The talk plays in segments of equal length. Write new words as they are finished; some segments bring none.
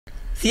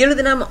සියලු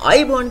දෙනාම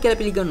අයිබෝන් කියලා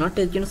පිළිගන්නවා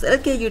ටෙල්ජනස්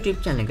LK YouTube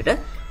channel එකට.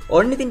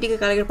 ඔන්න ඉතින් ටික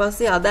කාලයකට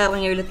පස්සේ අද අරන්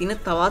ඇවිල්ලා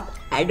තියෙන තවත්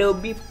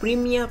Adobe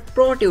Premiere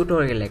Pro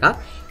tutorial එකක්.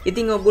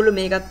 ඉතින් ඔයගොල්ලෝ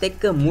මේකත්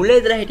එක්ක මුල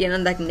ඉඳලා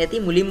හිටියනම් දකින්න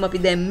ඇති. මුලින්ම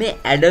අපි දැම්මේ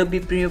Adobe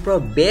Premiere Pro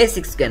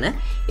Basics ගැන.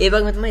 ඒ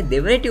වගේම තමයි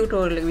දෙවෙනි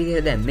tutorial එක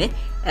විදිහට දැම්මේ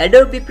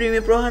Adobe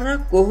Premiere Pro හරහා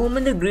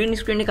කොහොමද green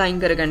screen එක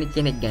අයින් කරගන්නේ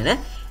කියන එක ගැන.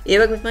 ඒ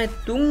වගේම තමයි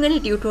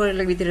තුන්වෙනි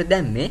tutorial එක විදිහට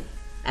දැම්මේ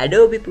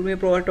Adobe Premiere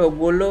Pro වලට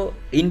ඔයගොල්ලෝ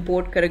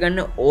import කරගන්න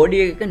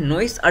audio එක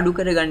noise අඩු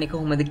කරගන්න එක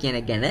කොහොමද කියන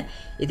එක ගැන.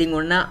 ඉතින්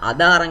ඔන්න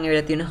අද අරන්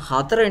ඇවිල්ලා තියෙන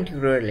හතරවෙනි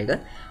tutorial එක.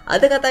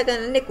 අද කතා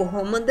කරන්නේ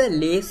කොහොමද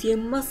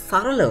ලේසියෙන්ම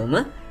සරලවම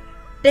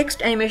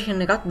text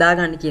animation එකක්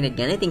දාගන්න කියන එක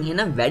ගැන. ඉතින්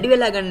එහෙනම් වැඩි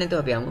වෙලා ගන්න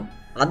නැතුව අපි යමු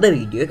අද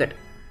වීඩියෝ එකට.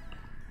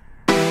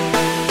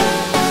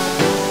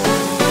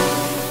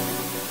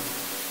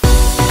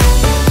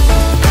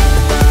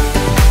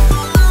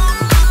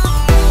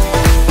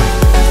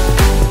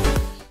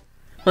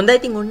 හොඳයි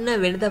ඉතින් ඔන්න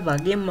වෙනදා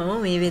වගේම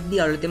මම මේ වෙද්දි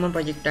අලුතෙන්ම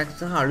ප්‍රොජෙක්ට් එකක්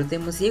සහ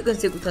අලුතෙන්ම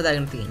සීක්වෙන්ස් එකක්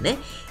හදාගෙන තියෙන්නේ.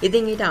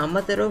 ඉතින් ඊට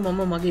අමතරව මම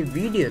මගේ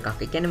වීඩියෝ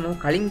එකක්, ඒ කියන්නේ මම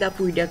කලින්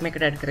දාපු වීඩියෝ එකක්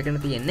මේකට ඇඩ් කරගෙන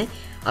තියෙන්නේ.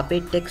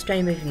 අපේ ටෙක්ස්ට්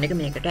ඇනිමේෂන් එක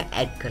මේකට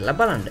ඇඩ් කරලා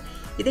බලන්න.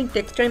 ඉතින්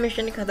ටෙක්ස්ට්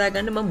ඇනිමේෂන් එක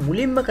හදාගන්න මම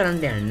මුලින්ම කරන්න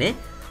යන්නේ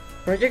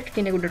ප්‍රොජෙක්ට්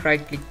කෙනෙකුට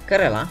රයිට් ක්ලික්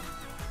කරලා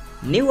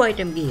new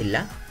item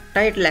ගිහිල්ලා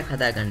title එක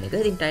හදාගන්න එක.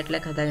 ඉතින්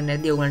title එක හදාගන්න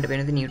ඇද්දි ඔයගලන්ට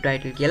වෙනද new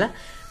title කියලා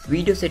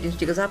වීඩියෝ settings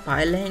ටික සහ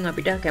file එකෙන්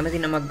අපිට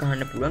කැමති නමක්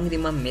ගන්න පුළුවන්.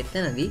 ඉතින් මම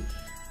මෙතනදී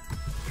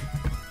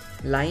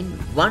line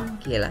 1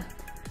 කියලා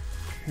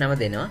නම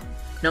දෙනවා.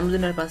 නම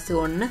දුන්නාට පස්සේ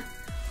ඔන්න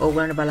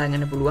ඕගොල්ලන්ට බලා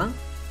ගන්න පුළුවන්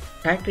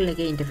title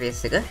එකේ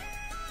interface එක.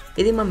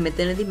 ඉතින් මම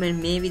මෙතනදී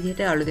මේ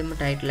විදිහට අලුතෙන්ම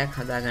title එකක්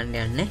හදා ගන්න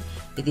යන්නේ.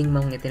 ඉතින්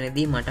මම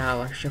එතනදී මට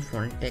අවශ්‍ය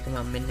font එක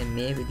මම මෙන්න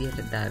මේ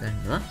විදිහට දා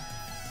ගන්නවා.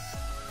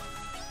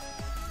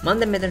 මම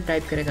දැන් මෙතන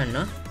type කර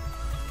ගන්නවා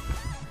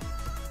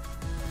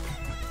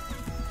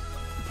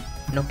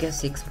Nokia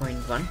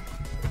 6.1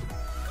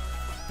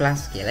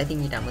 plus කියලා.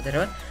 ඉතින් ඊට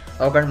අමතරව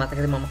ඔයගොල්ලන්ට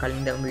මතකද මම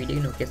කලින් දැම්ම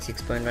වීඩියෝ එක Nokia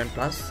 6.1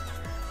 plus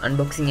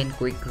unboxing and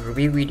quick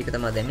review video එක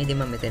තමයි දැම්මේ. ඉතින්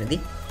මම මෙතනදී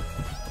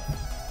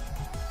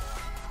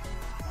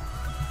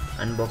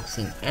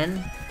unboxing and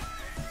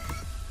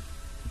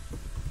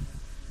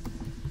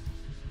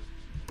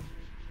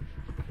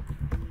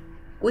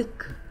quick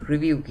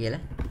review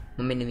කියලා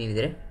මම මෙන්න මේ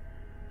විදිහට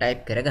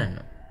type කර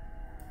ගන්නවා.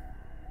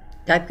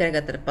 type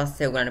කරගත්තට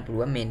පස්සේ ඔයගොල්ලන්ට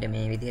පුළුවන් මෙන්න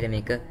මේ විදිහට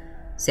මේක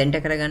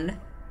center කරගන්න.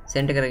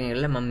 center කරගෙන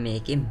ඉවරලා මම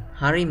මේකේ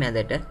හරි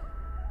මැදට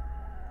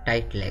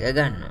title එක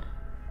ගන්නවා.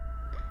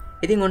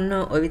 ඉතින් ඔන්න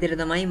ඔය විදිහට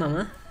තමයි මම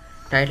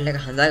title එක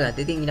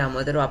හදාගත්තේ. ඉතින් ඊට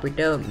අමතරව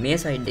අපිට මේ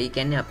side එක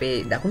කියන්නේ අපේ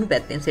දකුණු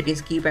පැත්තෙන්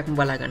settings keyපැක්ම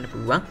බලා ගන්න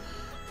පුළුවන්.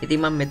 ඉතින්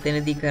මම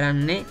මෙතනදී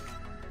කරන්නේ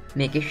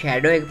මේකේ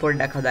shadow එක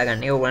පොඩ්ඩක්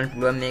හදාගන්න. ඕගොල්ලන්ට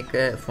පුළුවන් මේක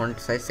font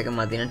size එක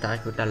මදි නම්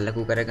තාක්ෂුට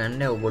අල්ලකු කරගන්න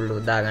ඕගොල්ලෝ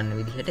දාගන්න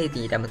විදිහට.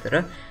 ඉතින් ඊට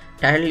අමතරව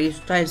title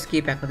styles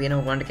keyපැක්ම තියෙන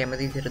ඕගොල්ලන්ට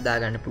කැමති විදිහට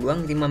දාගන්න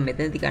පුළුවන්. ඉතින් මම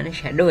මෙතනදී ගන්න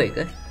shadow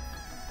එක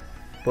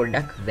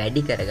පොඩ්ඩක්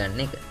වැඩි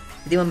කරගන්න එක.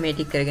 ඉතින් මම මේ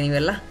ටික කරගෙන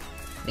ඉවරලා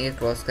මේක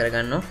ක්ලෝස්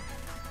කරගන්නවා.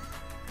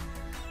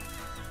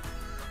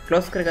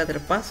 ක්ලෝස්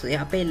කරගත්තට පස්සේ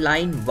අපේ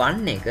line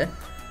 1 එක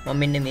මම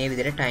මෙන්න මේ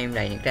විදිහට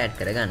timeline එකට add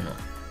කරගන්නවා.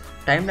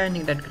 timeline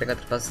එකට add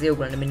කරගත්තට පස්සේ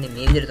ඔයගොල්ලන්ට මෙන්න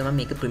මේ විදිහට තමයි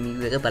මේක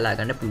preview එක බලා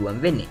ගන්න පුළුවන්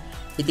වෙන්නේ.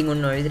 ඉතින්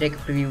ඔන්න ඔය විදිහට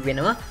ඒක preview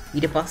වෙනවා.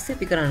 ඊට පස්සේ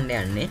අපි කරන්න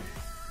යන්නේ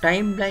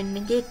timeline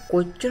එකේ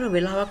කොච්චර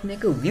වෙලාවක්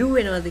මේක view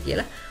වෙනවද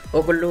කියලා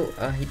ඔයගොල්ලෝ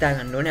හිතා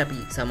ගන්න ඕනේ. අපි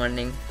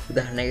සාමාන්‍යයෙන්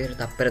උදාහරණයකට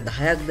තප්පර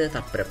 10ක්ද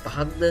තප්පර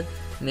 5ක්ද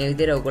මේ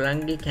විදිහට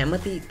ඔයගොල්ලන්ගේ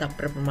කැමති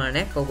තප්පර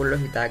ප්‍රමාණයක් ඔයගොල්ලෝ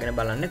හිතාගෙන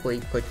බලන්න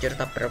කොච්චර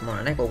තප්පර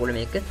ප්‍රමාණයක් ඔයගොල්ලෝ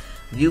මේක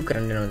view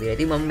කරන්න ඕනද කියලා.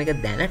 ඉතින් මම මේක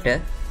දැනට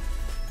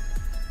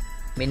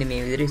මෙන්න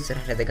මේ විදිහට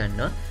ඉස්සරහට ඇද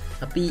ගන්නවා.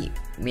 අපි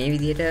මේ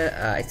විදිහට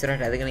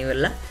ඉස්සරහට ඇදගෙන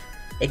ඉවරලා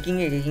එකින්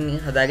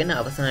හදාගෙන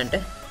අවසානට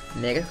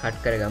මේක කට්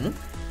කරගමු.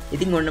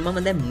 ඉතින් ඔන්න මම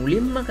දැන්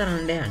මුලින්ම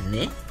කරන්න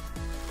යන්නේ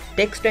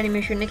text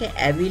animation එක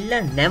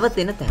ඇවිල්ලා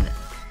නැවතෙන තැන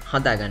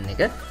හදාගන්න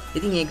එක.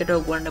 ඉතින් ඒකට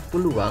ඔයගොල්ලන්ට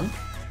පුළුවන්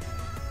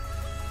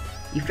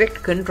effect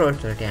controls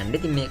වලට යන්න.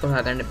 ඉතින් මේක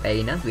හොයාගන්න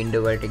බැරි නම් window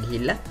වලට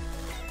ගිහිල්ලා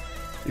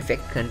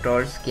effect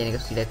controls කියන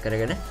එක select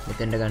කරගෙන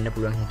මෙතෙන්ට ගන්න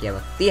පුළුවන්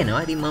හැකියාවක්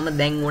තියෙනවා. ඉතින් මම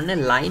දැන් ඔන්න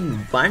line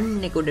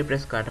 1 එක උඩ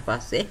press කරාට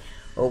පස්සේ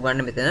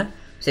ඕගොල්ලන්ට මෙතන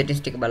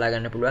settings ටික බලා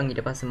ගන්න පුළුවන්.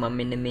 ඊට පස්සේ මම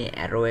මෙන්න මේ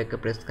arrow එක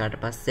press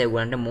කරාට පස්සේ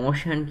ඕගොල්ලන්ට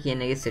motion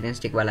කියන එකේ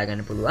settings ටික බලා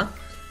ගන්න පුළුවන්.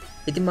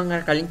 ඉතින් මම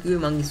අර කලින් කිව්වේ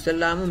මම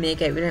ඉස්සෙල්ලාම මේක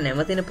ඇවිල්ලා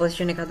නැවතෙන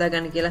position එක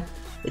හදාගන්න කියලා.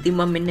 ඉතින්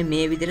මම මෙන්න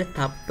මේ විදිහට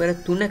තප්පර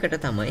 3කට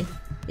තමයි,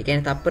 ඒ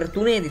කියන්නේ තප්පර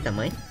 3ේදී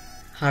තමයි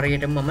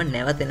හරියට මම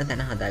නැවතෙන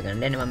තැන හදාගන්න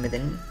යන්නේ. මම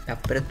මෙතන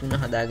තප්පර 3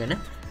 හදාගෙන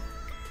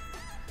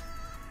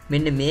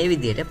මෙන්න මේ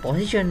විදිහට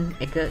position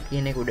එක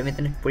කියන එක උඩ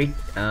මෙතන පොඩි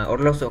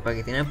ඔරලෝසුවක්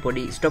වගේ තියෙන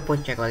පොඩි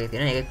stopwatch එකක් වගේ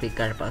තියෙන. ඒක ක්ලික්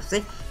කරලා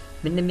පස්සේ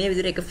මෙන්න මේ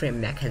විදිහට එක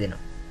frame එකක්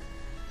හැදෙනවා.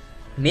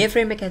 මේ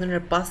frame එක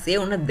හැදුනට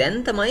පස්සේ ඔන්න දැන්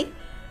තමයි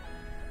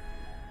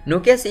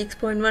Nokia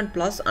 6.1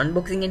 plus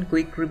unboxing and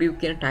quick review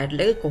කියන title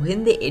එක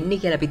කොහෙන්ද එන්නේ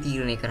කියලා අපි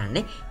තීරණය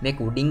කරන්නේ. මේක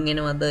උඩින්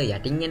එනවද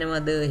යටින්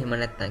එනවද එහෙම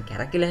නැත්නම්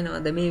කැරකිලා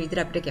එනවද මේ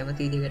විදිහට අපිට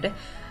කැමති විදිහට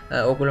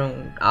ඕගොල්ලෝ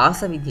ආස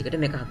විදිහකට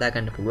මේක හදා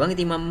ගන්න පුළුවන්.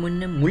 ඉතින් මම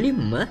මොන්න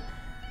මුලින්ම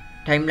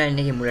timeline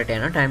එකේ මුලට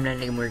යනවා.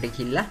 timeline එකේ මුලට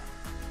ගිහිල්ලා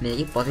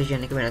මේකේ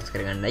position එක වෙනස්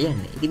කරගන්නයි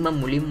යන්නේ. ඉතින් මම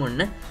මුලින්ම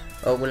ඔන්න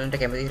ඕගොල්ලන්ට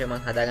කැමති විදිහට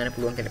මම හදා ගන්න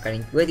පුළුවන් කියලා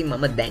කලින් කිව්වා. ඉතින්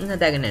මම දැන්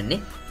හදාගෙන යන්නේ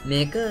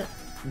මේක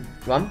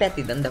වම්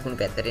පැත්තේ ඉඳන් දකුණු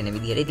පැත්තට එන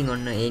විදිහට. ඉතින්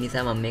ඔන්න ඒ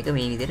නිසා මම මේක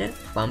මේ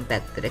විදිහට වම්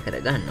පැත්තට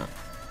කරගන්නවා.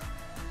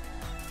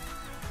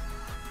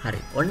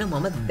 හරි. ඔන්න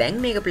මම දැන්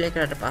මේක ප්ලේ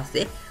කරාට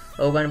පස්සේ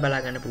ඕගොල්ලන්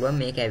බලා ගන්න පුළුවන්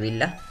මේක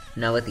ඇවිල්ලා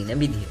නවතින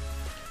විදිහ.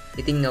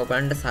 ඉතින්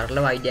ඕගොල්ලන්ට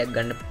සරලව අයිඩියක්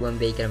ගන්න පුළුවන්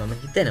වෙයි කියලා මම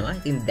හිතනවා.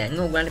 ඉතින් දැන්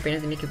ඕගොල්ලන්ට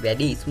පේනවා මේක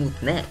වැඩි ස්මූත්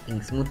නෑ.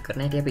 ඉතින් ස්මූත්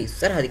කරන හැටි අපි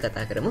ඉස්සරහදී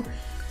කතා කරමු.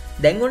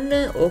 දැන් ඔන්න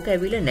ඕක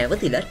ඇවිල්ලා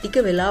නැවතිලා ටික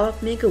වෙලාවක්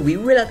මේක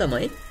view වෙලා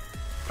තමයි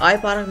ආයෙ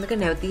පාරක් මේක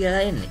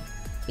නැවතිලා යන්නේ.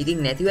 ඉතින්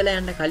නැති වෙලා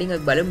යන්න කලින්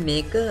අපි බලමු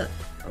මේක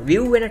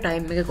view වෙන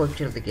time එක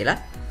කොච්චරද කියලා.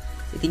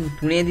 ඉතින්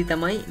 3 දී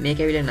තමයි මේක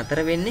ඇවිල්ලා නතර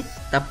වෙන්නේ.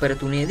 තප්පර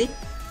 3 දී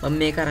මම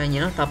මේක අරන්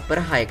යනවා තප්පර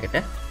 6කට.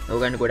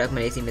 ඕගොල්ලන් ගොඩක්ම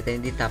ලේසි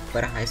මෙතනදී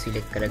තප්පර 6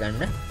 සිලෙක්ට්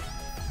කරගන්න.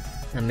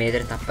 මම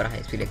මේකට තප්පර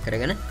 6 සිලෙක්ට්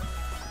කරගෙන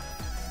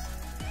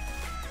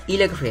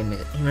ඊළඟ ෆ්‍රේම්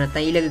එක. එහෙම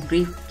නැත්නම් ඊළඟ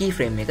key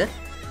frame එක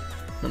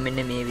මම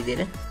මෙන්න මේ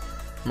විදිහට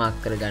මාක්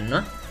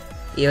කරගන්නවා.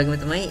 ඒ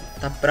වගේම තමයි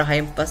තප්පර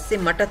 6න්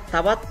පස්සේ මට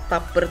තවත්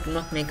තප්පර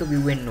 3ක් මේක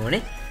view වෙන්න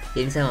ඕනේ.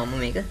 ඒ නිසා මම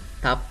මේක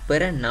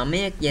තප්පර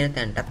 9 කියන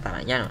තැනටත්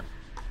අරන් යනවා.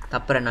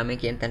 තප්පර 9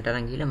 කියන තැනට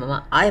අරන් ගිහලා මම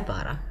ආයෙ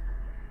පාරක්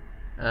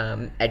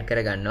ඇඩ්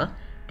කරගන්නවා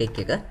ටෙක්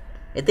එක.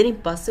 එතනින්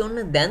පස්සේ ඔන්න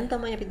දැන්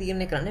තමයි අපි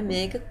තීරණය කරන්නේ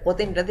මේක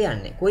කොතෙන්ටද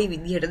යන්නේ, කොයි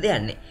විදිහටද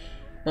යන්නේ.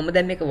 මම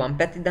දැන් මේක වම්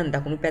පැත්තේ ඉඳන්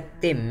දකුණු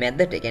පැත්තේ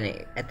මැදට,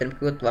 කියන්නේ ඇත්තටම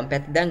කිව්වොත් වම්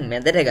පැත්තේ ඉඳන්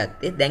මැදට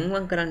ගත්තේ. දැන්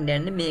මම කරන්න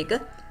යන්නේ මේක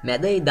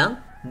මැද ඉඳන්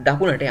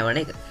දකුණට යවන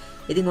එක.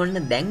 ඉතින් ඔන්න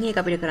දැන් මේක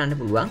අපිට කරන්න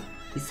පුළුවන්.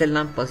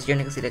 ඉස්සෙල්ලාම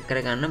පොසිෂන් එක සිලෙක්ට්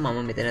කරගන්න. මම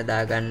මෙතන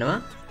දාගන්නවා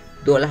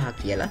 12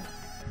 කියලා.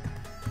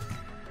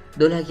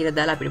 12 කියලා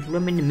දාලා අපිට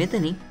පුළුවන් මෙන්න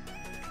මෙතනින්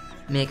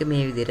මේක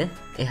මේ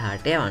විදිහට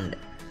එහාට යවන්න.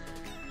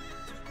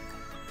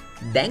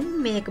 දැන්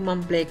මේක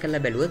මම ප්ලේ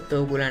කරලා බැලුවොත්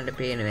ඕගොල්ලන්ට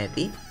පේනවා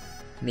ඇති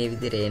මේ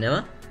විදිහට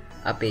එනවා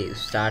අපේ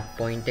ස්ටාර්ට්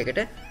පොයින්ට් එකට.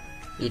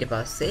 ඊට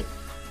පස්සේ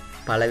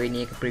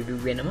පළවෙනි එක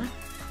ප්‍රිවිව් වෙනවා,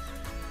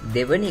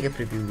 දෙවෙනි එක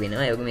ප්‍රිවිව්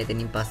වෙනවා. ඒ වගේම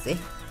එතනින් පස්සේ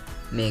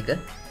මේක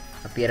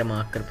අපි අර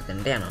මාක් කරපු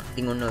තැනට යනවා.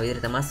 ඉතින් ඔන්න ඔය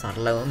විදිහට තමයි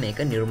සරලව මේක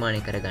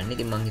නිර්මාණය කරගන්නේ.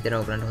 ඉතින් මම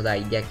හිතනවා ඔයගලන්ට හොඳ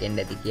අයිඩියක්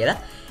එන්න ඇති කියලා.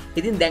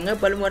 ඉතින් දැන්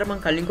අපි බලමු අර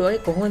මම කලින් කිව්වා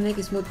වගේ කොහොමද මේක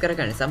ස්මූත්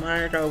කරගන්නේ.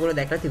 සමහරවිට ඔයගොල්ලෝ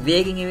දැක්කත්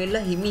වේගෙන්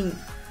එවිලා හිමින්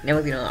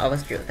නැවතින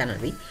අවශ්‍ය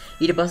තැනදී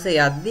ඊට පස්සේ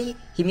යද්දී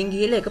හිමින්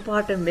ගිහලා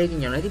එකපාරට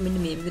වේගෙන් යනවා. ඉතින්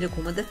මෙන්න මේ විදිහට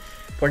කොහොමද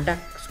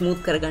පොඩ්ඩක් ස්මූත්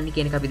කරගන්නේ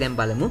කියන එක අපි දැන්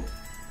බලමු.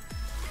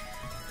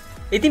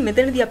 ඉතින්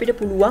මෙතනදී අපිට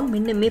පුළුවන්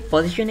මෙන්න මේ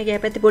පොසිෂන් එකේ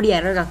පැත්තේ පොඩි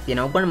ඇරර් එකක්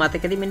තියෙනවා. ඔයගොල්ලෝ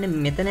මතකද මෙන්න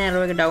මෙතන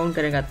ඇරර් එක ඩවුන්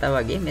කරගත්තා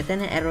වගේ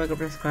මෙතන ඇරර් එක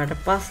ප්‍රෙස් කරාට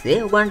පස්සේ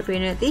ඔයගොල්ලන්ට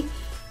පේනවා ඇති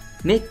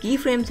මේ key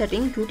frame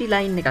setting චුටි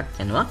line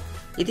එකක් යනවා.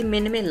 ඉතින්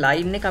මෙන්න මේ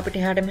line එක අපිට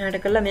එහාට මෙහාට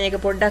කරලා මේක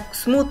පොඩ්ඩක්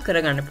ස්මූත්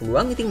කරගන්න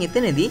පුළුවන්. ඉතින්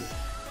එතනදී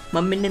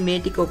මම මෙන්න මේ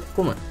ටික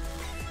ඔක්කොම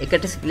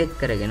එකට සිලෙක්ට්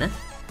කරගෙන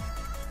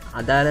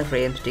අදාළ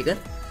frames ටික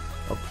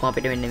ඔක්කොම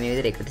අපිට මෙන්න මේ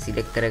විදිහට එකට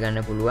සිලෙක්ට්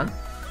කරගන්න පුළුවන්.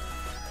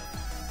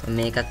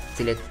 මේකත්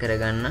සිලෙක්ට්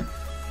කරගන්න.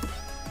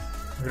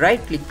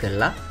 right click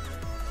කරලා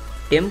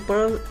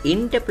temporal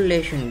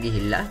interpolation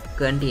ගිහිල්ලා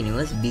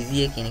continuous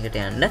bezier කියන එකට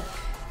යන්න.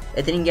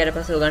 එතනින් ගියාට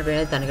පස්සේ ඔයගොල්ලන්ට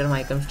පේනවා තනිකරම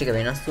icons ටික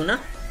වෙනස් වුණා.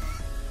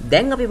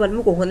 දැන් අපි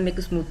බලමු කොහොමද මේක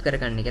ස්මූත්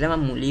කරගන්නේ කියලා.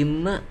 මම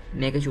මුලින්ම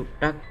මේක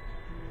චුට්ටක්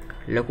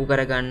ලොකු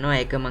කරගන්නවා.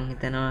 ඒක මම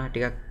හිතනවා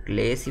ටිකක්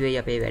ලේසි වෙයි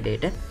අපේ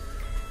වැඩේට.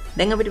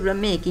 දැන් අපිට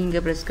පුළුවන් මේ එකින්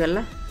එක ප්‍රෙස්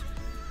කරලා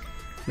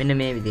මෙන්න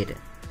මේ විදිහට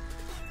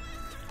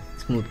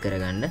ස්මූත්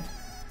කරගන්න.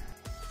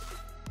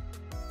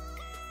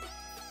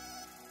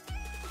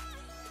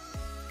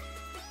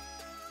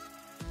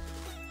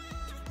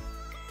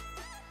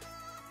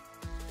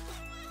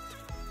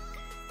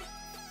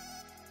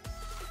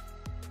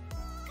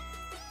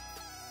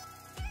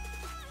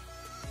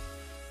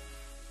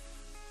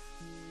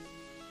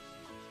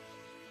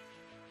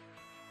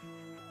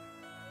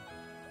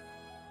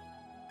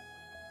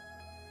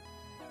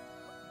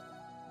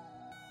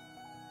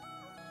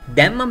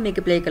 දැන් මම මේක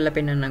ප්ලේ කරලා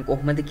පෙන්නන්නම්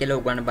කොහොමද කියලා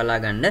ඔයගොල්ලන් බලා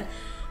ගන්න.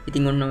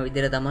 ඉතින් ඔන්න ඔය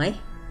විදිහට තමයි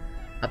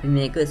අපි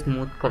මේක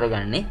ස්මූත්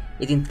කරගන්නේ.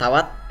 ඉතින්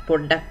තවත්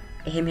පොඩ්ඩක්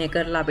එහෙම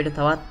කරලා අපිට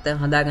තවත්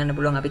හදා ගන්න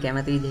පුළුවන් අපි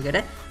කැමති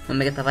විදිහකට. මම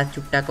මේක තවත්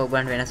චුට්ටක්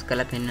ඔයගොල්ලන්ට වෙනස්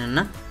කරලා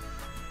පෙන්නන්නම්.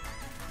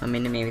 මම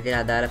මෙන්න මේ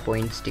විදිහට අදාළ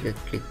පොයින්ට්ස් ටික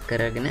ක්ලික්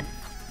කරගෙන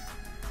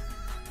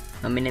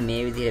මම මෙන්න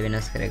මේ විදිහට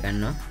වෙනස්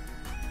කරගන්නවා.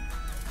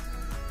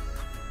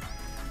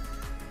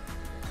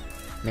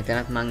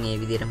 මෙතනත් මම මේ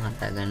විදිහටම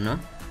හදා ගන්නවා.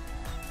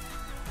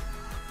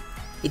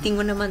 ඉතින්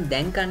ඔන්න මම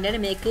දැන් ගන්න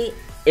යන්නේ මේකේ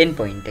end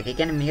point එක. ඒ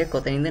කියන්නේ මේක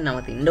කොතනින්ද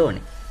නවතින්න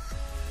ඕනේ.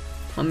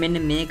 මම මෙන්න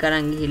මේක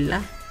අරන් ගිහිල්ලා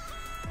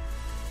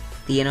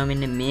තියෙනවා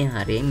මෙන්න මේ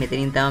හරියෙන්.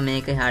 මෙතනින් තමයි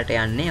මේක එහාට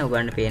යන්නේ.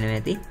 ඔයගොල්ලන්ට පේනවා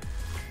ඇති.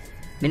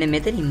 මෙන්න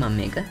මෙතනින් මම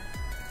මේක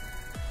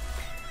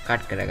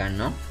කට්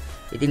කරගන්නවා.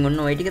 ඉතින් ඔන්න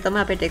ওই ටික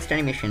තමයි අපේ text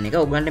animation එක.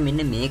 ඔයගොල්ලන්ට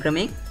මෙන්න මේ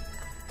ක්‍රමයෙන්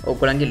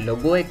ඔයගොල්ලන්ගේ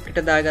logo එකට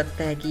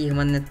දාගත්ත හැකි.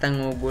 එහෙම නැත්නම්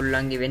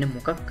ඔයගොල්ලන්ගේ වෙන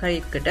මොකක්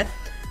හරි එකට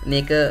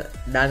මේක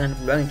දාගන්න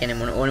පුළුවන්. ඒ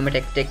කියන්නේ ඕනම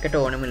ටෙක්ස්ට් එකකට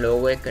ඕනම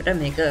ලෝගෝ එකකට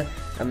මේක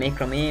මේ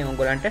ක්‍රමයේ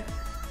ඔයගොල්ලන්ට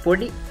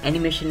පොඩි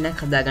ඇනිමේෂන් එකක්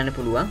හදාගන්න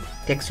පුළුවන්.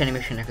 ටෙක්ස්ට්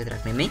ඇනිමේෂන් එක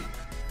විතරක් නෙමෙයි.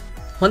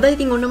 හොඳයි.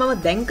 ඉතින් ඔන්න මම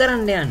දැන්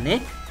කරන්න යන්නේ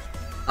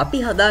අපි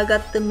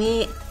හදාගත්ත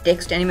මේ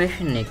ටෙක්ස්ට්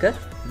ඇනිමේෂන් එක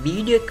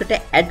වීඩියෝ එකට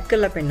ඇඩ්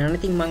කරලා පෙන්නන්න.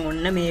 ඉතින් මම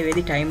ඔන්න මේ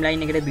වෙලෙදි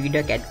ටයිම්ලයින් එකට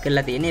වීඩියෝ එක ඇඩ්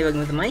කරලා තියෙනවා. ඒ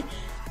වගේම තමයි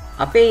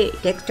අපේ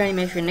ටෙක්ස්ට්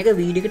ඇනිමේෂන් එක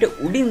වීඩියෝ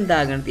එකට උඩින්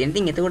දාගෙන තියෙන.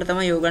 ඉතින් එතකොට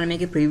තමයි ඔයගොල්ලෝ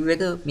මේකේ ප්‍රිවිව්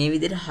එක මේ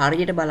විදිහට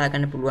හරියට බලා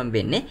ගන්න පුළුවන්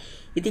වෙන්නේ.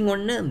 ඉතින්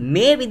ඔන්න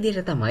මේ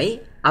විදිහට තමයි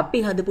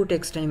අපි හදපු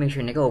ටෙක්ස්ට්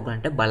ඇනිමේෂන් එක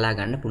ඔයගොල්ලන්ට බලා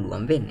ගන්න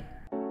පුළුවන් වෙන්නේ.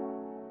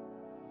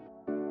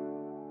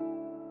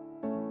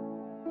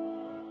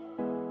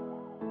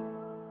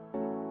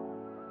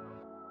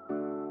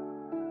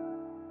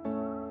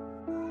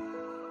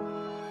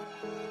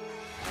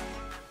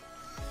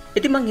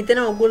 ඉතින් මං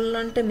හිතනවා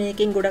ඔයගොල්ලන්ට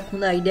මේකෙන් ගොඩක්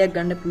හොඳ අයිඩියාවක්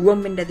ගන්න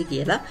පුළුවන් වෙන්න ඇති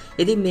කියලා.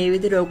 ඉතින් මේ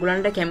විදිහට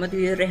ඔයගොල්ලන්ට කැමති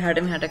විදිහට එහාට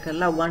මෙහාට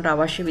කරලා ඔයගොල්ලන්ට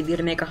අවශ්‍ය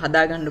විදිහට මේක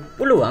හදා ගන්න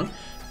පුළුවන්.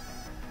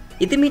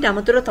 ඉතින් මීට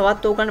අමතරව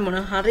තවත් ඔයගොල්ලන්ට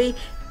මොනවා හරි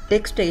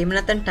ටෙක්ස්ට් එක එහෙම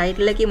නැත්නම්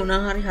ටයිටල් එකේ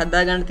මොනවා හරි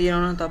හදා ගන්න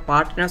තියෙනවා නම් තව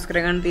පාර්ට් වෙනස්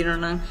කර ගන්න තියෙනවා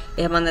නම්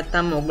එහෙම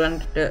නැත්නම්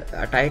ඔයගොල්ලන්ට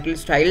ටයිටල්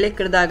ස්ටයිල් එක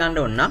කර දා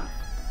ගන්න ඕන නම්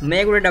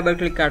මේකට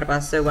ඩබල් ක්ලික් කරාට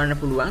පස්සේ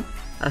ඔයගොල්ලන්ට පුළුවන්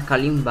අර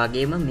කලින්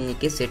වගේම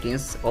මේකේ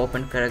settings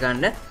open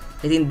කරගන්න.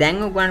 ඉතින් දැන්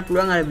ඔයගොල්ලන්ට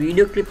පුළුවන් අර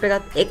වීඩියෝ ක්ලිප්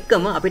එකත්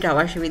එක්කම අපිට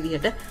අවශ්‍ය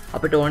විදිහට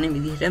අපිට ඕනේ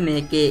විදිහට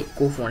මේකේ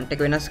ෆොන්ට් එක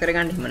වෙනස්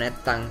කරගන්න. එහෙම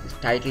නැත්නම්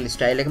ටයිටල්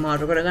ස්ටයිල් එක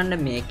මාරු කරගන්න,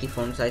 මේකේ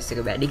ෆොන්ට් සයිස් එක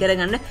වැඩි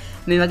කරගන්න.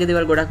 මේ වගේ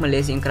දේවල් ගොඩක්ම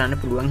ලේසියෙන් කරන්න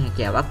පුළුවන්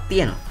හැකියාවක්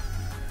තියෙනවා.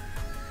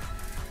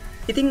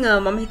 ඉතින්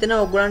මම හිතනවා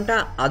ඔයගොල්ලන්ට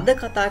අද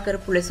කතා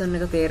කරපු ලෙසන්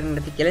එක තේරෙන්න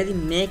ඇති කියලා.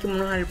 ඉතින් මේකේ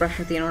මොනවා හරි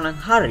ප්‍රශ්න තියෙනවා නම්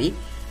හරි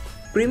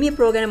ප්‍රීමියර්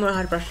ප්‍රෝ ගැන මොනවා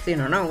හරි ප්‍රශ්න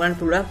තියෙනවා නම්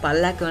ඔයගොල්ලන්ට පුළුවන්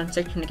පල්ලා කමෙන්ට්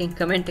සෙක්ෂන් එකෙන්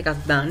කමෙන්ට්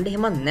එකක් දාන්න.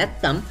 එහෙම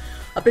නැත්නම්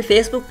අපේ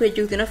Facebook page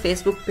එක තියෙනවා.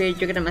 Facebook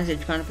page එකට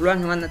message කරන්න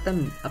පුළුවන්. එහෙම නැත්නම්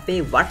අපේ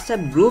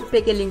WhatsApp group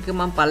එකේ link එක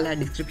මම පල්ලා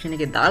description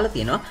එකේ දාලා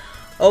තියෙනවා.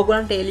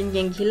 ඕගොල්ලන්ට ඒ link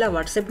එකෙන් ගිහිල්ලා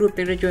WhatsApp group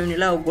එකට join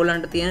වෙලා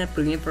ඕගොල්ලන්ට තියෙන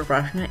ප්‍රීමියර්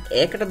ප්‍රශ්න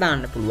ඒකට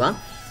දාන්න පුළුවන්.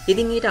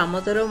 ඉතින් ඊට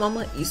අමතරව මම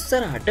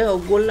ඉස්සරහට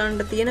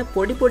ඕගොල්ලන්ට තියෙන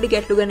පොඩි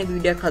ගැටලු ගැන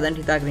වීඩියෝයක් හදන්න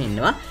හිතාගෙන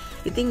ඉන්නවා.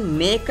 ඉතින්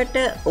මේකට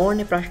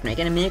ඕනේ ප්‍රශ්න, ඒ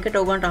කියන්නේ මේකට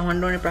ඕගොල්ලන්ට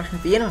අහන්න ඕනේ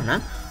ප්‍රශ්න තියෙනවා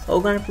නම්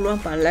ඕගොල්ලන්ට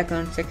පුළුවන් පල්ලා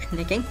comment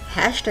section එකෙන්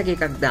hashtag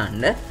එකක්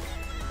දාන්න.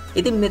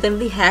 ඉතින්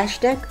මෙතනදී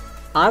hashtag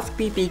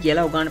RPP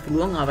කියලා ඔයගොල්ලන්ට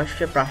පුළුවන්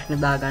අවශ්‍ය ප්‍රශ්න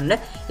දාගන්න.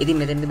 ඉතින්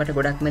මෙතනදී මට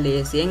ගොඩක්ම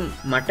ලේසියෙන්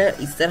මට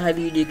ඉස්සරහ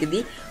වීඩියෝ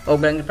එකදී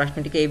ඔයගොල්ලන්ගේ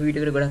ප්‍රශ්න ටික ඒ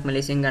වීඩියෝ එකට ගොඩක්ම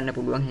ලේසියෙන් ගන්න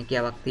පුළුවන්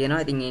හැකියාවක්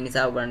තියෙනවා. ඉතින් ඒ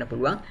නිසා ඔයගොල්ලන්ට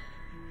පුළුවන්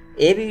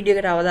ඒ වීඩියෝ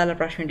එකට අවදාළ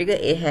ප්‍රශ්න ටික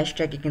ඒ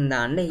hashtag එකකින්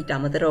දාන්න. ඊට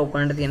අමතරව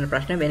ඔයගොල්ලන්ට තියෙන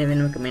ප්‍රශ්න වෙන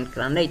වෙනම කමෙන්ට්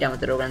කරන්න. ඊට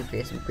අමතරව ඔයගොල්ලන්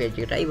Facebook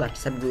page එකටයි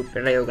WhatsApp group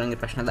එකට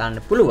ඔයගොල්ලන්ගේ ප්‍රශ්න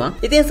දාන්න පුළුවන්.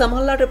 ඉතින්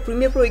සමහරවිට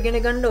Premiere Pro ඉගෙන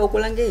ගන්න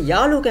ඔයගොල්ලන්ගේ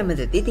යාළුවෝ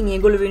කැමතිද? ඉතින්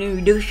ඒගොල්ලෝ වෙන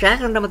වීඩියෝ share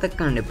කරන්න මතක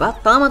කරන්න එපා.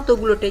 තාමත්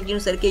ඔයගොල්ලෝ Tech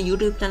Genius එකේ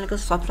YouTube channel එක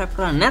subscribe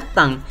කරලා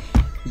නැත්නම්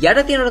යට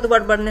තියෙන රතු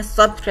බටන් එක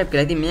subscribe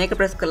කරලා ඉතින් මේක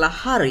press කරලා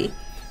හරි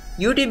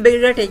YouTube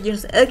එකේ Tech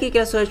Genius එකේ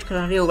කියලා search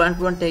කරලා හරි ඔයගොල්ලන්ට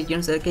පුළුවන් Tech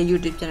Genius එකේ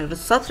YouTube channel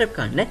එකට subscribe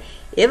කරන්න.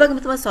 ඒ වගේම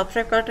තමයි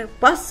subscribe කරාට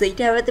පස්සේ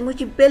ඊට හැවැතෙම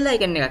bell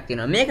icon එකක්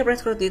තියෙනවා. මේක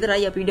press කරොත්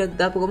විතරයි අපි වීඩියෝ එක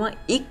දාපු ගමන්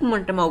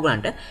ඉක්මනටම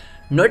ඔයගොල්ලන්ට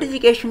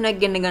notification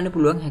එකක් ගන්න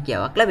පුළුවන්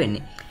හැකියාවක්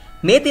ලැබෙන්නේ.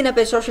 මේ තියෙන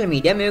අපේ social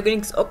media මේ වගේ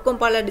links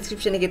ඔක්කොම පාලා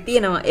description එකේ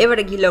තියෙනවා.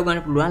 ඒවට ගිහිල්ලා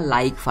ඔයගොල්ලන්ට පුළුවන්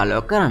like follow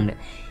කරන්න.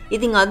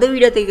 ඉතින් අද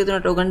වීඩියෝත් එකතු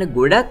වුණාට ඔයගොල්ලන්ට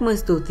ගොඩක්ම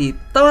ස්තුතියි.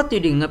 තවත්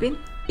වීඩියෝ එකකින් අපි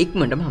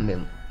ඉක්මනටම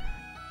හම්බෙමු.